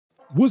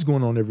What's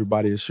going on,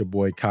 everybody? It's your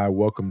boy Kai.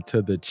 Welcome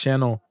to the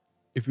channel.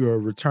 If you are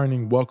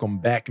returning, welcome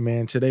back,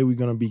 man. Today we're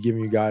going to be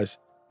giving you guys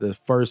the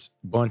first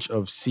bunch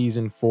of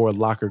season 4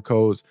 locker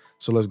codes.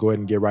 So let's go ahead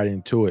and get right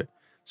into it.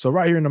 So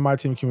right here in the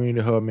MyTEAM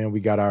community hub, man,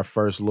 we got our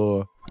first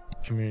little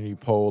community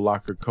poll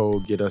locker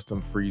code. Get us some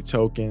free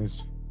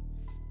tokens.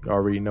 You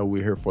already know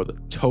we're here for the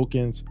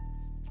tokens.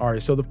 All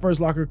right, so the first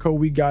locker code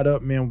we got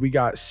up, man, we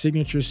got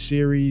signature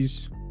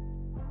series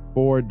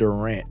for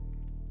Durant.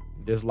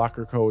 This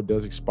locker code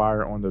does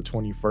expire on the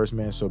 21st,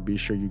 man, so be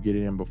sure you get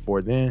it in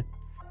before then.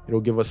 It'll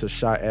give us a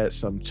shot at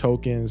some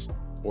tokens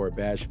or a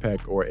badge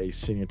pack or a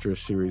signature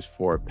series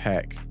for a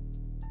pack.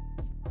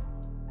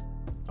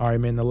 All right,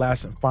 man, the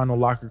last and final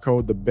locker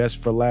code, the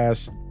best for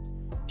last.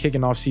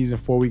 Kicking off season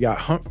 4, we got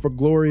Hunt for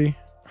Glory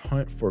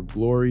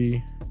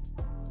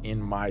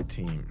in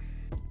MyTEAM.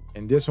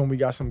 And this one, we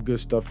got some good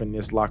stuff in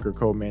this locker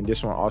code, man.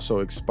 This one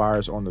also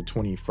expires on the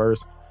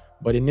 21st.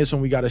 But in this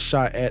one, we got a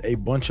shot at a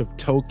bunch of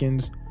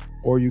tokens,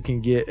 or you can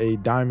get a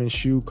diamond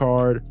shoe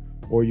card,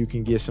 or you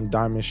can get some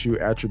diamond shoe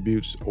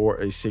attributes or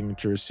a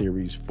signature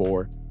series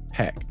 4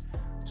 pack.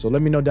 So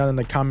let me know down in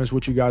the comments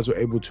what you guys were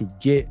able to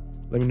get.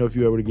 Let me know if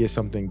you were able to get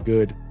something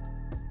good.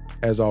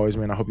 As always,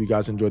 man, I hope you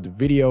guys enjoyed the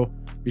video.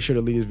 Be sure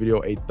to leave this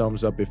video a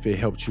thumbs up if it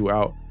helped you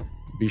out.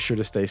 Be sure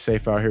to stay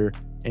safe out here.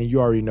 And you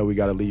already know we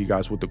got to leave you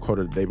guys with the quote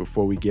of the day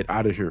before we get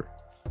out of here.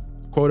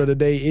 Quote of the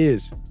day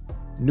is,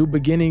 new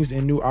beginnings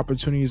and new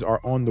opportunities are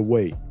on the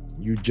way.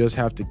 You just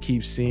have to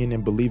keep seeing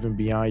and believing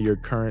beyond your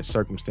current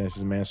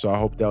circumstances, man. So I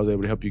hope that was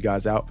able to help you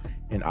guys out,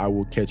 and I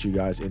will catch you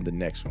guys in the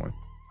next one.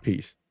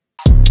 Peace.